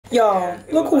Y'all,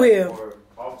 look who here.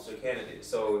 Officer candidate.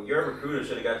 So your recruiter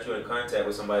should have got you in contact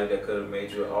with somebody that could have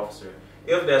made you an officer,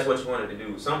 if that's what you wanted to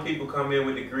do. Some people come in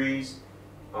with degrees,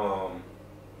 and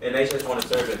they just want to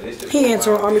serve in this. He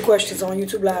answering Army questions on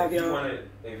YouTube Live, y'all.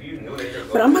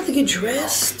 But I'm about to get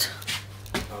dressed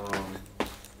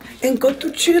and go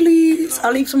to Chili's.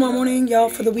 I leave tomorrow morning, y'all,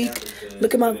 for the week.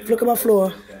 Look at my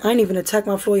floor. I ain't even attacked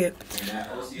my floor yet.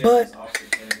 But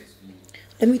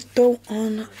let me throw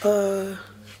on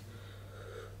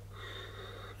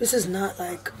this is not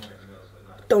like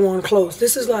throw on clothes.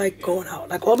 This is like going out.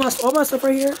 Like all my stuff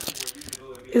right here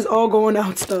is all going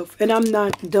out stuff. And I'm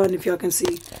not done, if y'all can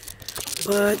see.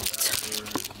 But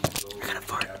I gotta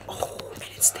fart. Oh, and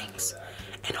it stinks.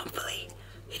 And hopefully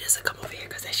he doesn't come over here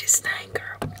because that shit stank,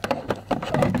 girl.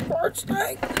 Fart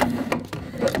stank.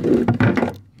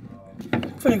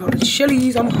 I'm finna go to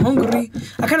Chili's. I'm hungry.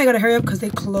 I kinda gotta hurry up because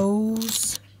they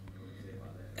close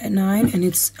at 9 and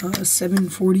it's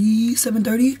 7:40,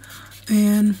 7:30,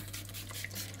 and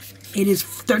it is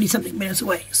 30-something minutes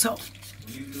away. So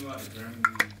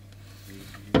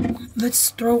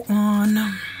let's throw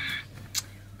on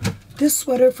this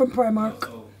sweater from Primark.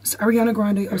 It's Ariana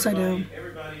Grande upside down.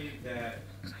 Everybody that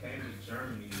came to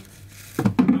Germany, we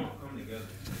don't come together.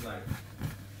 It's like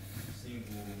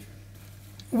single.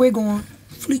 We're going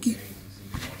fleeky.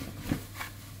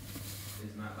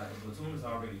 It's not like the platoon is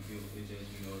already built. It's just,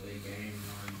 you know, they game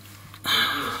one.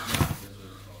 That's what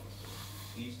it's called. So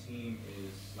each team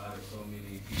is slotted so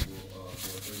many people for a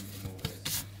certain team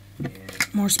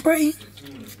over. More spray.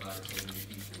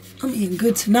 I'm eating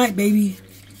good tonight, baby.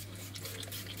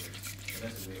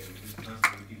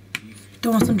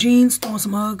 Throwing some jeans, throwing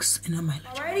some Uggs, and I'm like,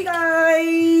 alrighty, guys.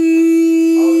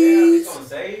 Oh, damn, it's on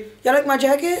save? Y'all like my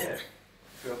jacket? Yeah.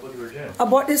 I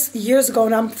bought this years ago,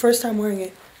 and I'm first time wearing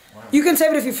it. Wow. You can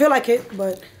save it if you feel like it,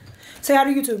 but say hi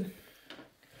to YouTube.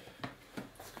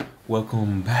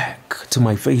 Welcome back to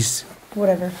my face.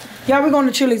 Whatever. Yeah, we're going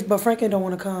to Chili's, but Frankie don't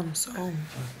want to come, so.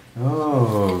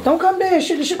 Oh. Don't come there.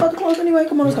 Shit, the shit about to close anyway.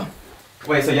 Come on, let's go.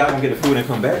 Wait, so y'all gonna get the food and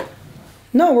come back?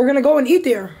 No, we're gonna go and eat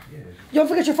there. Yeah. Don't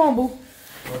forget your phone, boo.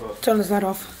 Turn this light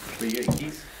off. But you got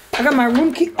keys? I got my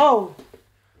room key. Oh.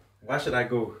 Why should I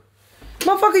go?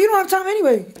 Motherfucker, you don't have time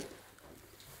anyway.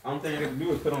 Only thing I can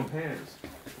do is put on pants.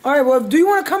 Alright, well, do you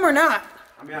want to come or not?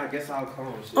 I mean, I guess I'll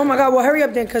come. Shit. Oh my god, well, hurry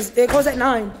up then, because it closes at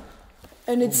 9.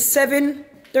 And it's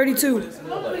 7:32.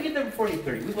 How did we get there before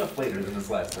 8:30? We left later than this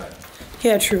last time.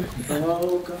 Yeah, true.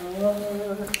 Oh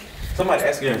god. Somebody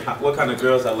asked me what kind of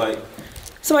girls I like.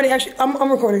 Somebody actually,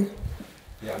 I'm recording.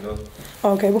 Yeah, I know.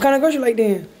 Okay, what kind of girls you like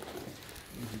then?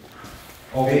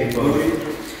 Oh, big booty.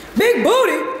 Big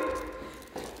booty?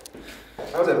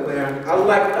 I was at player. I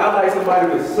like somebody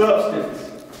with substance.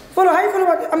 Folo, how you feel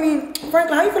about this? I mean,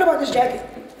 Franklin, how you feel about this jacket?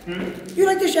 You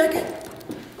like this jacket?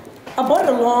 I bought it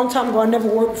a long time ago. I never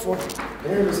wore it before.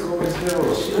 Man, it's cold as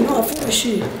hell. Shit. I know, I feel that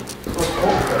shit.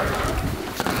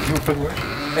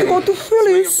 Hey, go through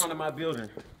Phillies. In front of my building.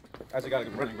 I just gotta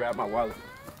run and grab my wallet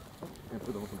and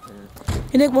put on some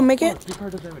pants. You think we'll make it? Your car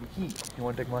doesn't have any key. You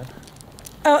wanna take mine?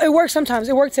 It works sometimes.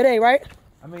 It worked today, right?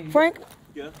 I mean, Frank?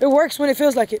 Yeah. It works when it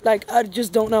feels like it. Like, I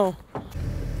just don't know.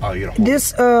 Oh, you don't.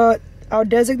 This, our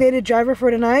designated driver for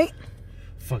tonight.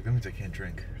 Fuck, that means I can't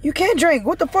drink. You can't drink.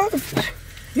 What the fuck?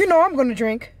 You know I'm gonna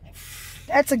drink.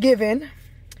 That's a given.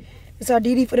 It's our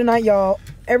DD for the night, y'all.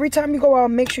 Every time you go out,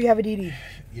 make sure you have a DD.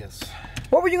 Yes.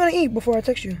 What were you gonna eat before I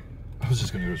text you? I was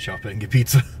just gonna go shopping and get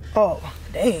pizza. Oh,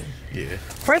 dang. Yeah.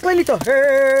 Franklin need to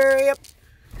hurry up.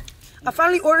 I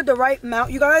finally ordered the right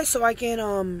mount, you guys, so I can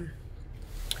do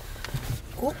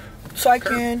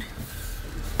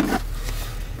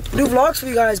vlogs for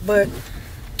you guys, but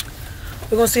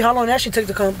we're gonna see how long that should take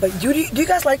to come. But do you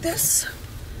guys like this?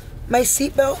 My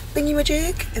seatbelt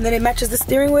thingy-majig, and then it matches the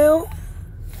steering wheel,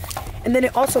 and then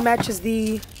it also matches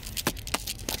the,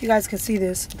 you guys can see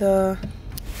this, the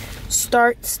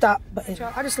start stop button.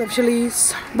 I just left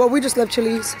Chili's. Well, we just left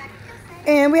Chili's,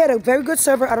 and we had a very good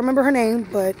server. I don't remember her name,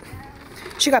 but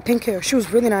she got pink hair. She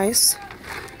was really nice.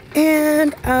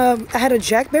 And I had a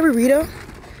Jack Berry Rita.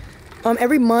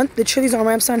 Every month the Chili's on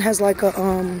Ramston has like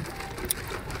a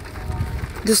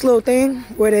this little thing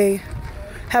where they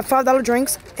have $5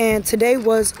 drinks, and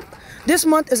this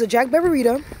month is a Jack Berry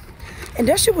Rita, and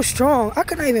that shit was strong. I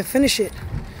could not even finish it.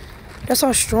 That's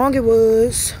how strong it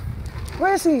was.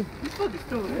 Where is he?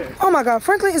 Oh my god,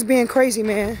 Franklin is being crazy,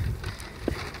 man.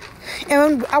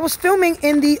 And I was filming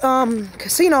in the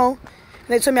casino, and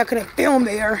they told me I couldn't film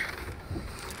there,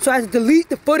 so I had to delete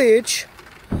the footage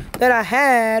that I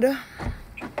had.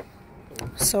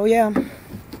 So yeah,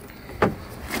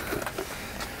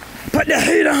 put the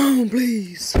heat on,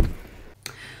 please.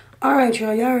 Alright,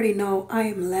 y'all. Y'all already know I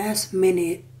am last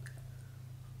minute.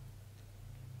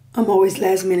 I'm always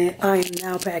last minute. I am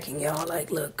now packing, y'all.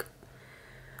 Like, look.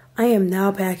 I am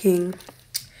now packing.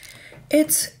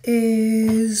 It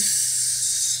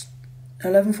is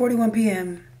 11:41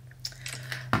 p.m.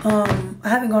 I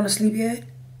haven't gone to sleep yet.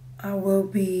 I will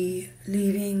be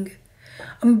leaving.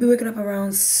 I'm gonna be waking up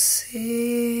around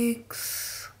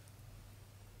 6.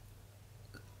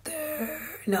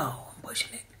 No, I'm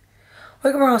pushing it.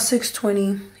 Wake up around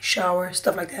 6:20, shower,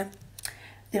 stuff like that.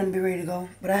 Then I'm gonna be ready to go.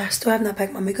 But I still have not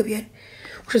packed my makeup yet,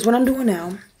 which is what I'm doing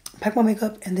now. Pack my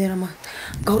makeup and then I'm gonna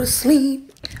go to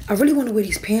sleep. I really want to wear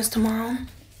these pants tomorrow,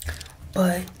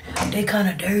 but they kind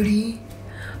of dirty,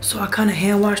 so I kind of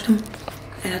hand washed them.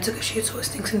 And I took a shit, so it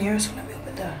stinks in here. So let me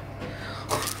open that.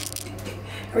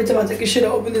 Every time I take a shit, I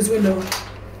open this window.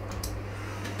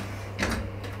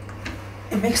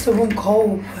 It makes the room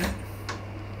cold, but I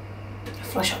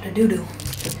flush out the doo-doo.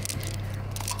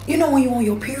 You know when you on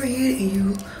your period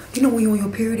and you know when you on your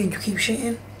period and you keep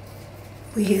shitting?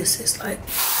 We hear sis like.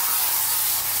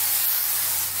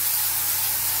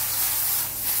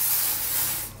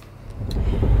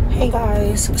 Hey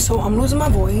guys, so I'm losing my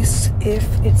voice. If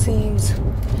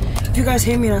you guys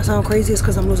hear me and I sound crazy, it's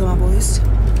because I'm losing my voice.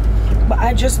 But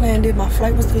I just landed, my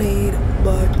flight was delayed,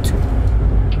 but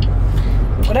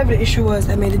whatever the issue was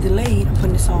that made it delayed, I'm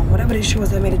putting this on. Whatever the issue was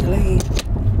that made it delayed,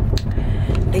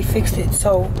 they fixed it.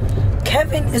 So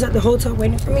Kevin is at the hotel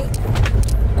waiting for me.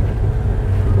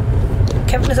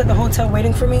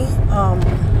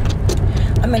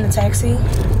 I'm in a taxi,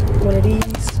 one of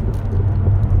these.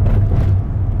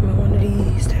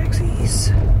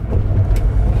 Taxis.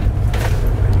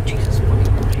 Jesus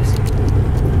fucking Christ.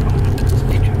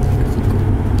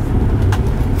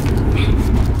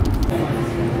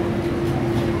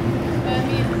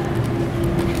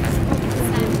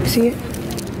 See it?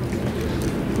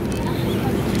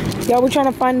 Y'all, we're trying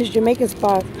to find this Jamaican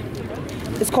spot.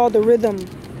 It's called the Rhythm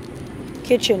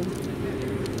Kitchen.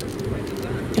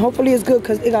 And hopefully it's good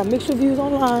because it got mixed reviews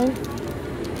online.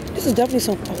 This is definitely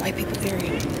some white people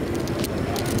area.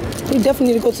 We definitely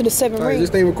need to go to the 7 ring. Alright, this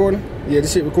thing recording? Yeah,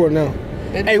 this shit recording now.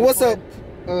 Hey, what's up?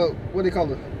 What do they call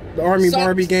it? The Army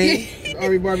Barbie game? The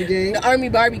Army Barbie game? The Army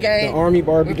Barbie game. The Army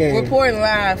Barbie game. Reporting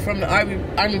live from the Army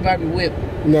Barbie whip.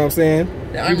 You know what I'm saying?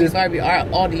 The Army Barbie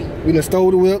Audi. We done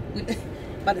stole the whip.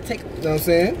 About to take You know what I'm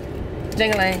saying?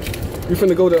 Jingling. We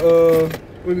finna go to,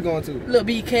 where we going to? Little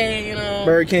BK, you know.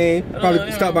 Burger King. Probably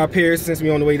stop by Paris since we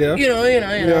on the way there. You know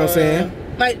what I'm saying?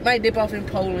 Might dip off in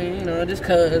Poland, you know, just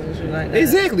cuz and shit like that.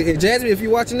 Exactly. And Jasmine, if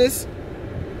you're watching this,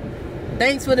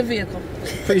 thanks for the vehicle.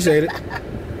 appreciate it.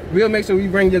 We'll make sure we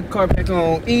bring your car back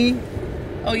on E.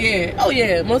 Oh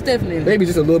yeah, most definitely. Maybe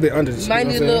just a little bit under the Might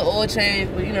need a little oil change,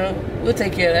 but you know, we'll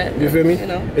take care of that. You feel me? You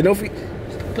know. And don't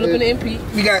pull up in the MP.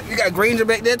 We got Granger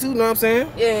back there too, you know what I'm saying?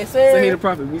 Yeah, sir. Say hey to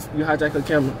Prophet, we hijacked the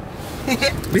camera.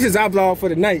 This is our vlog for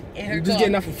the night. We're just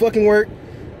getting off from fucking work,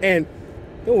 and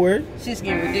don't worry. She's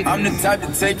getting ridiculous. I'm the type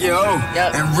to take you home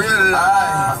in real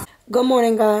life. Good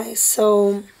morning, guys.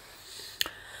 So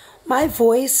my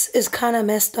voice is kind of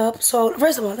messed up. So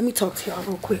first of all, let me talk to y'all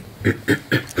real quick.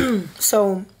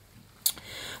 So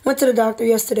went to the doctor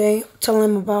yesterday,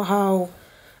 telling him about how,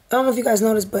 I don't know if you guys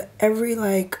noticed, but every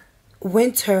like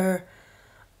winter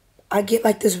I get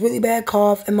like this really bad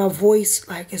cough and my voice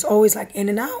like is always like in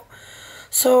and out.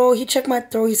 So he checked my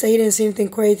throat. He said he didn't see anything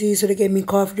crazy, so they gave me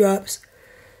cough drops.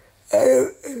 I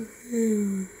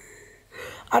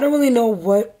don't really know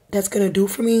what that's gonna do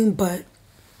for me, but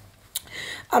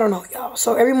I don't know, y'all.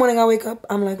 So every morning I wake up,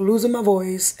 I'm like losing my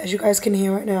voice, as you guys can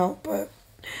hear right now. But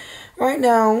right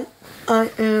now I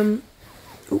am,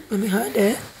 ooh, let me hide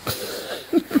that.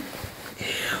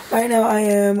 Right now I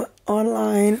am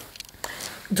online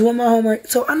doing my homework.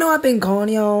 So I know I've been gone,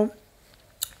 y'all.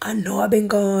 I know I've been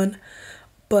gone,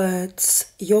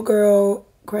 but your girl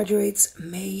graduates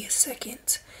May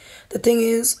 2nd. The thing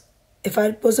is, if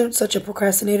I wasn't such a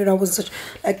procrastinator, I wasn't such,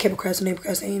 I kept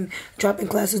procrastinating, dropping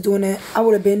classes, doing that, I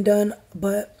would have been done,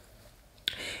 but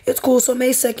it's cool. So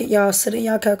May 2nd, y'all, sit in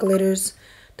y'all calculators.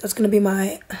 That's going to be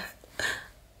my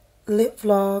lit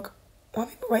vlog. Why are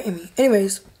people writing me?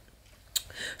 Anyways,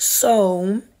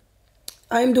 so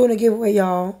I'm doing a giveaway,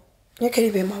 y'all. I can't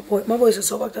even hear my voice is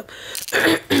so fucked up.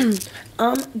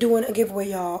 I'm doing a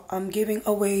giveaway, y'all. I'm giving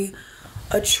away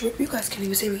a trip. You guys can't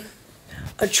even see me.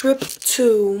 A trip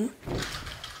to,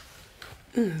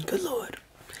 good Lord.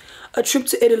 A trip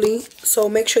to Italy. So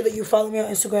make sure that you follow me on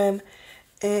Instagram.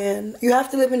 And you have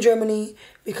to live in Germany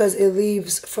because it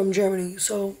leaves from Germany.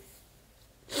 So,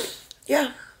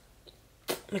 yeah.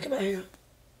 Look at my hair.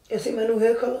 You see my new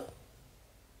hair color?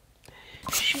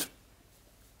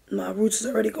 My roots is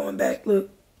already going back. Look,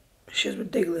 shit's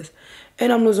ridiculous.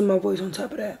 And I'm losing my voice on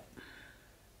top of that.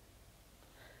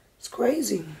 It's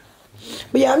crazy.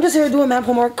 But yeah, I'm just here doing math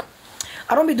homework.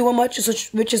 I don't be doing much,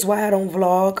 which is why I don't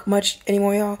vlog much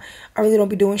anymore, y'all. I really don't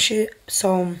be doing shit.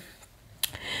 So,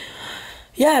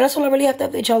 yeah, that's all I really have to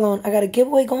update y'all on. I got a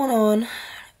giveaway going on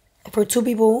for 2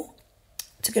 people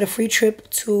to get a free trip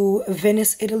to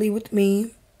Venice, Italy with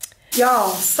me. Y'all,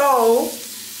 so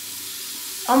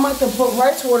I'm about to put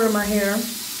rice water in my hair.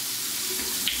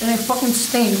 And it fucking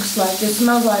stinks. Like, it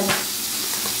smells like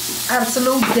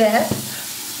absolute death.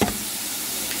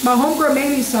 My homegirl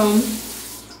made me some.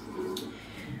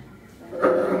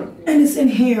 And it's in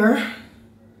here.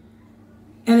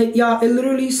 And y'all, it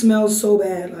literally smells so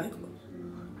bad. Like,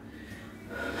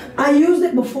 I used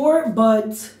it before,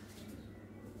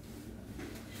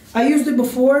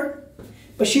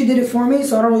 but she did it for me,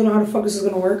 so I don't really know how the fuck this is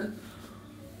gonna work.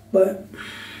 But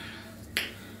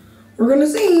we're gonna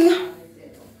see.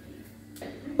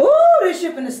 Ooh, this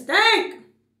shit finna stink.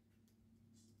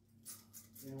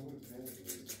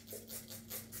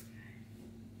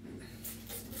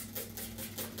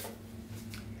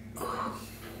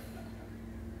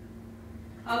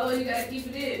 How long you gotta keep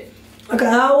it in? Like an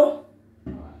hour.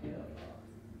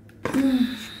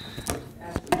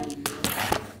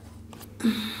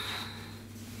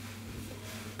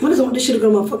 What is all this shit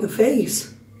on my fucking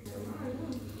face?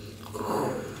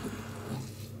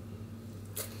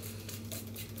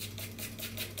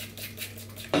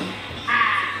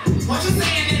 What you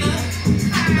saying, nigga?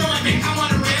 I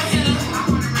want a real hitter.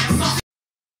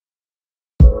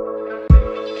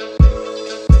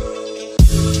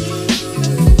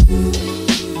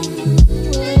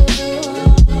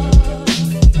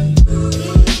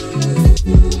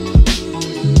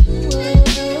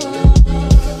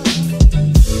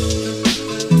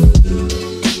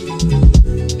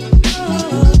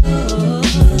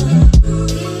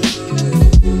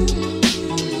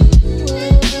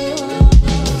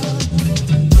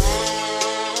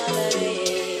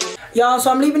 Y'all,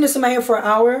 so I'm leaving this in my hair for an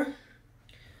hour.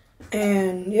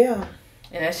 And yeah.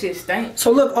 And that shit stank.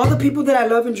 So look, all the people that I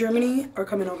love in Germany are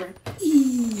coming over.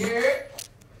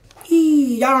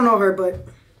 Y'all don't know her, but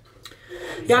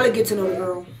y'all get to know the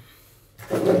girl.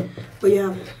 But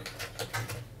yeah.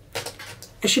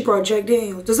 And she brought Jack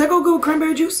Daniels. Does that go good with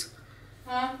cranberry juice?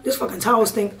 Huh? This fucking towel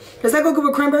stink. Does that go good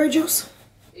with cranberry juice?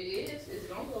 It is. It's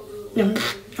gonna go good. Yeah.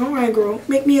 All right, girl.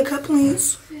 Make me a cup,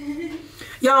 please.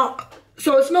 Y'all,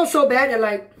 so it smells so bad that,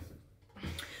 like,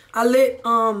 I lit,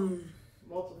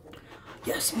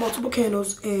 multiple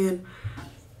candles, and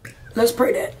let's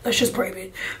pray that. Let's just pray,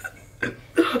 man.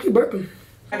 I keep burping.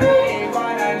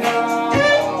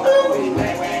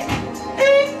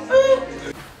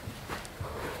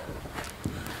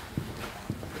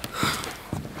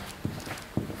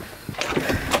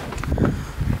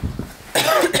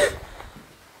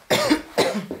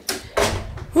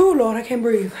 Oh, Lord, I can't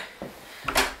breathe.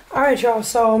 All right, y'all,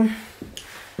 so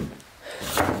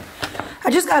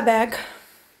I just got back.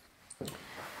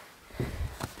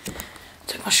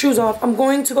 Took my shoes off. I'm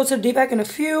going to go to the D-Back in a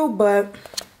few, but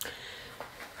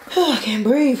I can't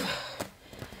breathe.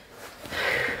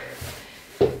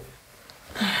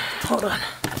 Hold on.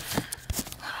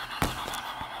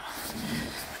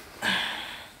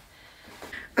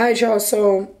 All right, y'all,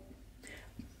 so,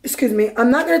 excuse me.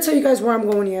 I'm not going to tell you guys where I'm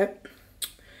going yet.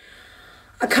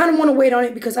 I kind of want to wait on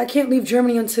it because I can't leave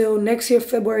Germany until next year,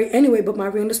 February anyway, but my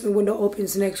reenlistment window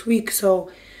opens next week,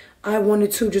 so I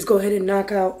wanted to just go ahead and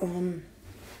knock out, and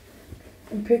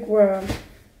pick where I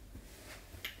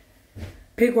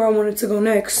wanted to go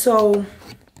next. So,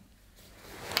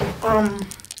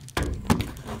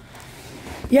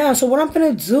 yeah, so what I'm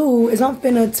gonna do is I'm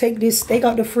gonna take this steak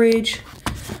out the fridge.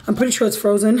 I'm pretty sure it's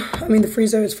frozen. I mean, the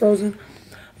freezer is frozen.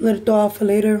 Let it thaw out for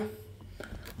later.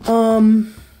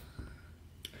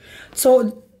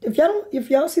 So if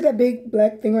y'all see that big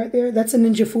black thing right there, that's a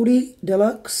Ninja Foodie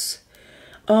Deluxe.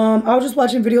 I was just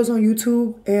watching videos on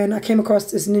YouTube and I came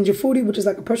across this Ninja Foodie, which is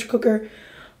like a pressure cooker,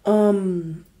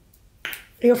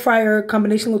 air fryer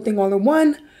combination little thing all in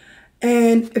one.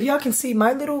 And if y'all can see,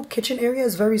 my little kitchen area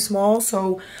is very small,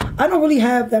 so I don't really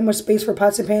have that much space for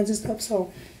pots and pans and stuff.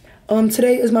 So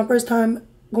today is my first time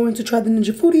going to try the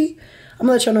Ninja Foodie. I'm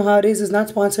gonna let y'all know how it is. It's not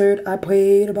sponsored. I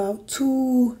paid about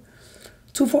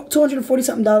 $240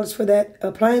 something for that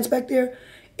appliance back there.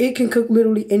 It can cook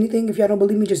literally anything. If y'all don't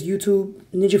believe me, just YouTube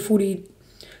Ninja Foodie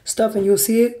stuff and you'll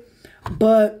see it.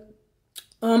 But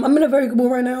I'm in a very good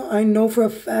mood right now. I know for a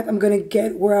fact I'm gonna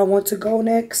get where I want to go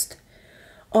next.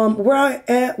 Where I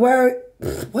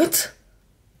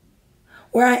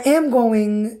am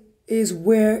going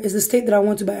is the state that I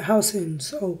want to buy a house in.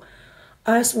 So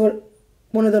I asked what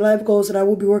one of the life goals that I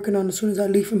will be working on as soon as I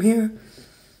leave from here.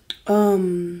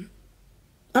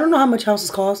 I don't know how much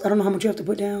houses cost. I don't know how much you have to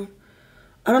put down.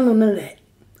 I don't know none of that.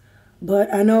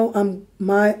 But I know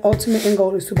my ultimate end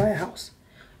goal is to buy a house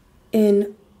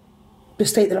in the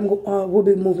state that we'll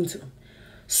be moving to.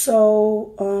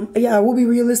 So yeah, I will be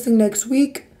relisting next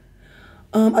week.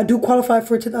 I do qualify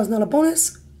for a $10,000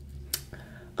 bonus.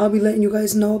 I'll be letting you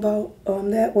guys know about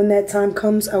that when that time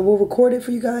comes. I will record it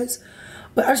for you guys.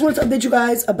 But I just wanted to update you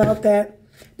guys about that.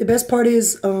 The best part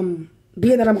is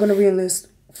being that I'm going to re-enlist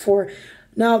for.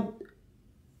 Now,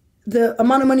 the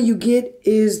amount of money you get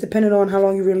is dependent on how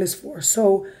long you re-enlist for.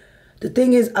 So the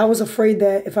thing is, I was afraid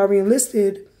that if I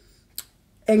re-enlisted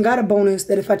and got a bonus,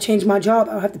 that if I changed my job,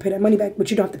 I'll have to pay that money back.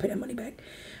 But you don't have to pay that money back.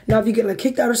 Now, if you get like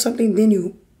kicked out or something, then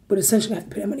you would essentially have to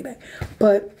pay that money back.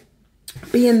 But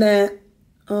being that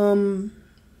I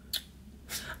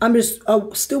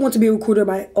still want to be a recruiter.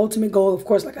 My ultimate goal, of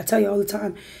course, like I tell you all the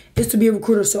time, is to be a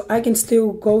recruiter. So I can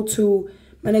still go to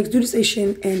my next duty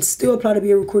station and still apply to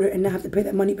be a recruiter and not have to pay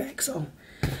that money back. So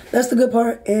that's the good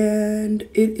part. And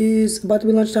it is about to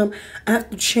be lunchtime. I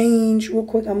have to change real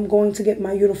quick. I'm going to get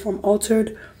my uniform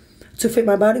altered to fit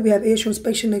my body. We have ASU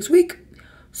inspection next week.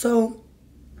 So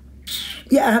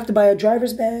yeah, I have to buy a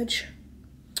driver's badge.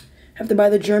 I have to buy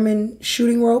the German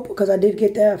shooting rope because I did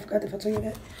get that. I forgot if I told you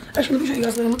that. Actually, let me show you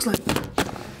guys what it looks like.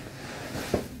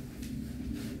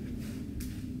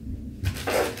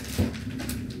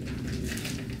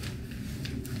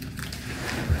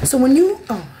 So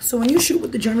when you shoot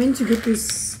with the Germans, you get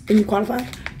this, and you qualify.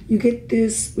 You get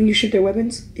this when you shoot their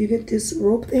weapons. You get this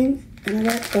rope thing, and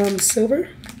I got silver.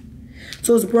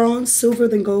 So it's bronze, silver,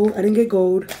 then gold. I didn't get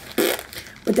gold,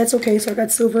 but that's okay. So I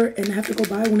got silver, and I have to go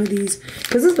buy one of these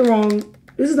because this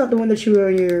is not the one that you wear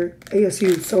in your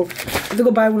ASU. So I have to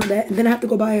go buy one of that, and then I have to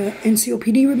go buy a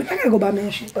NCOPD ribbon. I gotta go buy my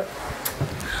shit, but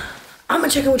I'm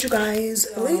gonna check in with you guys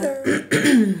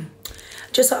later.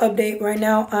 Just an update. Right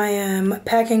now, I am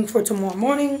packing for tomorrow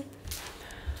morning.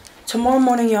 Tomorrow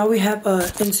morning, y'all, we have a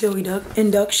NCO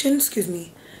induction, excuse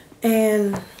me,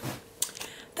 and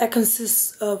that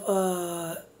consists of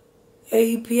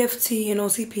APFT and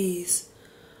OCPs,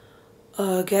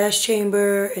 gas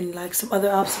chamber, and like some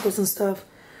other obstacles and stuff.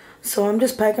 So I'm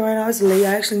just packing right now. It's late.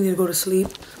 I actually need to go to sleep.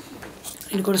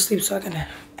 I need to go to sleep so I can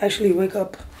actually wake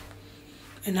up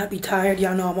and not be tired.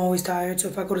 Y'all know I'm always tired. So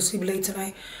if I go to sleep late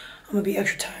tonight, I'm gonna be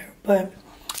extra tired. But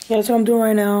yeah, that's what I'm doing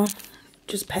right now.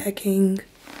 Just packing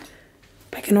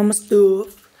all my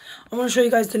stuff. I want to show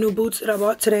you guys the new boots that I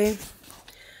bought today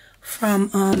from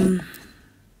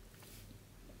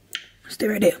stay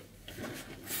right there.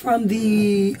 From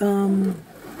the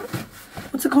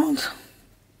what's it called?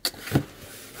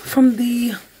 From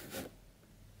the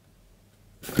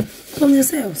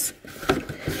sales.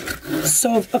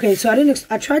 So okay, so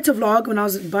I tried to vlog when I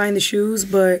was buying the shoes,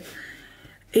 but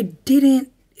it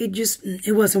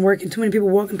wasn't working. Too many people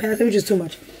walking past. It was just too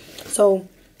much. So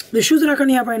the shoes that I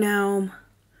currently have right now,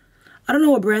 I don't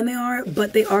know what brand they are,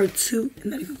 but they are too,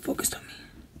 not even focused on me.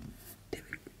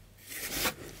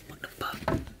 What the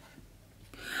fuck?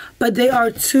 But they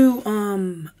are too,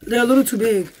 they're a little too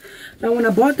big. Now when I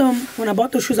bought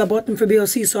those shoes, I bought them for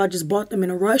BLC, so I just bought them in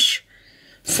a rush.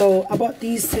 So I bought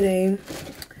these today. I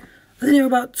think they were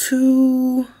about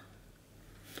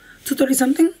 $230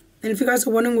 something. And if you guys are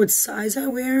wondering what size I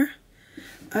wear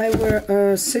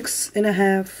a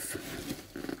 6.5.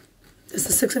 It's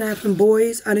the 6.5 in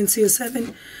boys. I didn't see a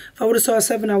 7. If I would have saw a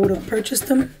 7, I would have purchased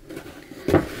them.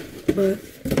 But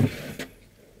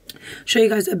show you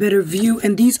guys a better view.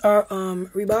 And these are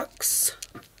Reeboks.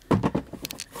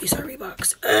 These are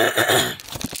Reeboks.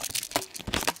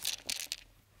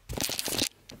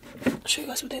 I'll show you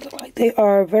guys what they look like. They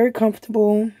are very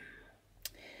comfortable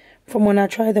from when I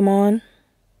tried them on.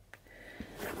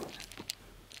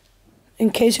 In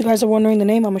case you guys are wondering the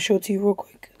name, I'm going to show it to you real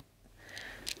quick.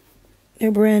 They're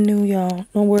brand new, y'all.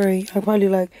 Don't worry. I'm probably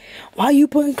like, why are you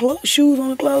putting shoes on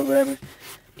the clothes, whatever?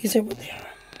 These are what they are.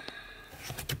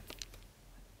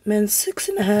 Men's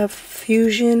 6.5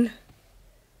 Fusion.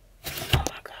 Oh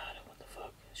my god, what the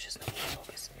fuck? It's just not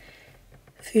focus.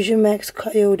 Fusion Max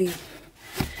Coyote.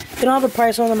 They don't have a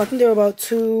price on them. I think they're about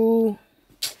two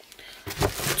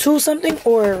something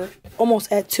or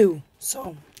almost at 2.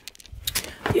 So,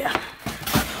 yeah.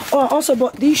 Oh, I also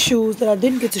bought these shoes that I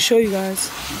didn't get to show you guys.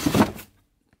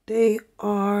 They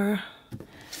are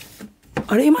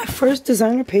they my first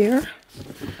designer pair?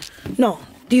 No,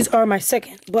 these are my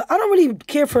second. But I don't really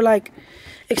care for like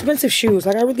expensive shoes.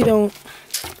 Like I really don't.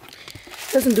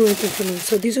 It doesn't do anything for me.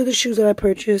 So these are the shoes that I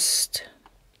purchased.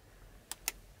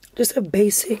 Just a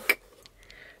basic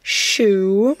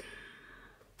shoe.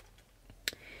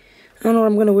 I don't know what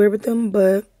I'm gonna wear with them,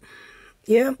 but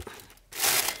yeah.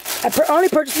 I only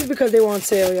purchased these because they were on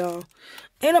sale, y'all.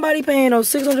 Ain't nobody paying no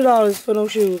 $600 for no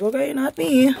shoes, okay? Not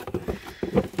me.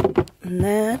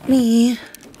 Not me.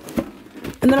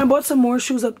 And then I bought some more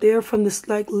shoes up there from this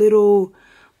like little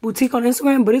boutique on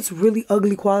Instagram, but it's really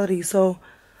ugly quality, so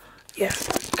yeah,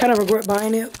 kind of regret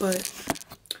buying it, but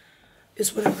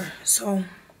it's whatever. So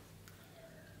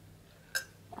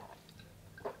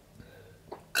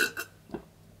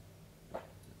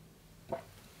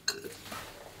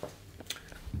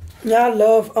yeah, I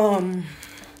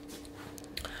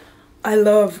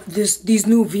love these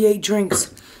new V8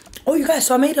 drinks. Oh, you guys,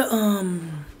 so I made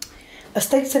a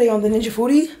steak today on the Ninja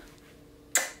Foodie.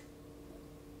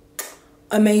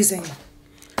 Amazing.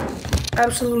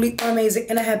 Absolutely amazing.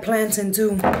 And I had plantain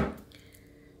too.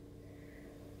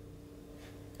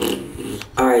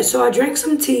 Alright, so I drank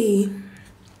some tea.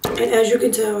 And as you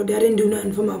can tell, that didn't do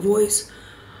nothing for my voice.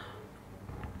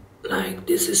 Like,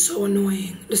 this is so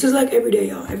annoying. This is like every day,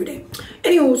 y'all. Every day.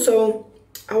 Anywho, so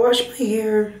I washed my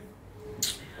hair.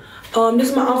 This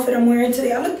is my outfit I'm wearing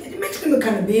today. It makes me look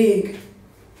kind of big.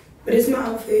 But it's my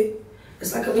outfit.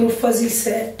 It's like a little fuzzy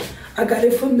set. I got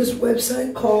it from this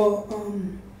website called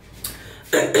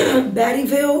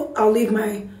Battyville. I'll leave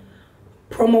my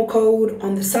promo code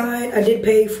on the side. I did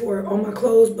pay for all my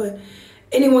clothes, but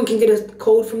anyone can get a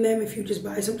code from them if you just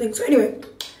buy something. So anyway,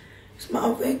 it's my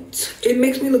outfit. It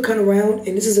makes me look kind of round,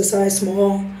 and this is a size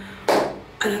small, and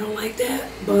I don't like that,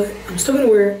 but I'm still gonna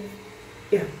wear it.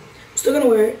 Yeah, I'm still gonna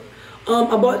wear it.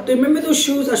 I bought, remember those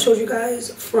shoes I showed you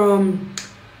guys from,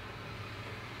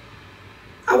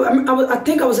 I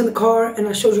think I was in the car and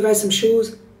I showed you guys some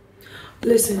shoes.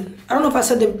 Listen, I don't know if I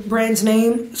said the brand's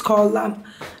name. It's called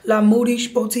La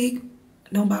Modish Boutique.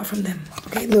 Don't buy from them.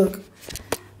 Okay, look.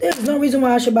 There's no reason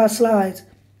why I should buy slides.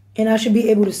 And I should be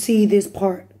able to see this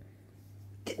part.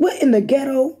 What in the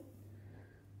ghetto?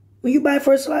 When you buy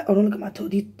for a slide, oh, don't look at my toe.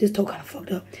 This toe kind of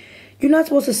fucked up. You're not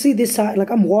supposed to see this side.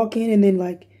 Like I'm walking and then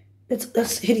like,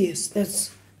 that's hideous.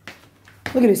 That's,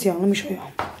 look at this, y'all. Let me show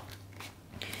y'all.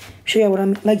 Show you what I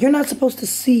mean. Like, you're not supposed to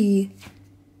see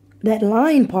that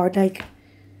line part. Like,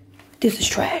 this is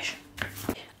trash.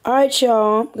 Alright,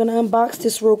 y'all. I'm gonna unbox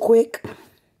this real quick.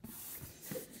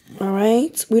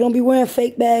 Alright. We don't be wearing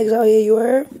fake bags out here, you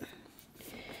heard?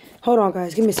 Hold on,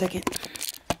 guys. Give me a second.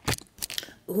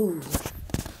 Ooh.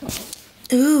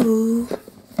 Ooh.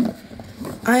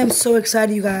 I am so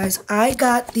excited, you guys. I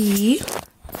got the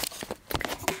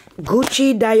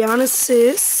Gucci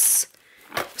Dionysus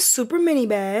super mini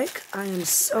bag. I am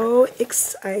so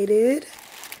excited.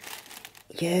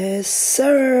 Yes,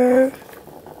 sir.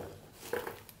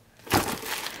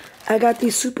 I got the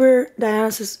super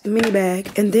Dionysus mini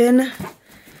bag. And then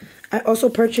I also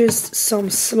purchased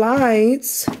some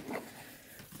slides.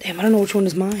 Damn, I don't know which one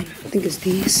is mine. I think it's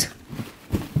these.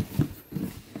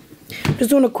 Just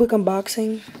doing a quick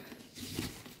unboxing.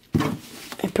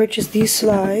 I purchased these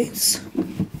slides.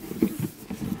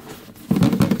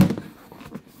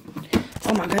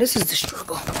 Oh my god, this is the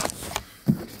struggle.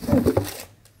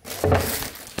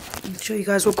 Let me show you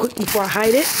guys real quick before I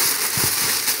hide it.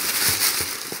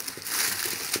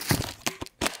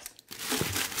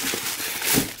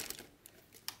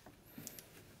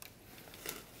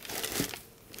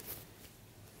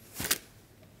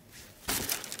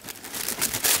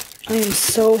 I am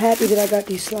so happy that I got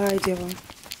these slides, y'all.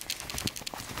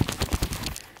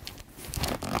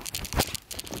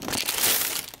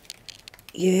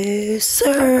 Yes,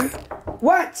 sir.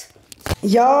 What?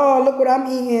 Y'all, look what I'm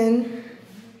eating.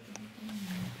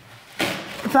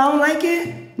 If I don't like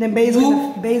it, then Bae's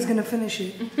gonna finish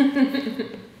it.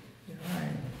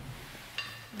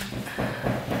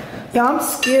 Y'all, I'm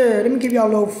scared. Let me give y'all a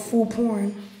little food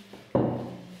porn.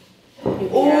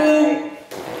 Oh.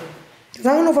 Cause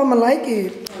I don't know if I'm gonna like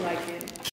it.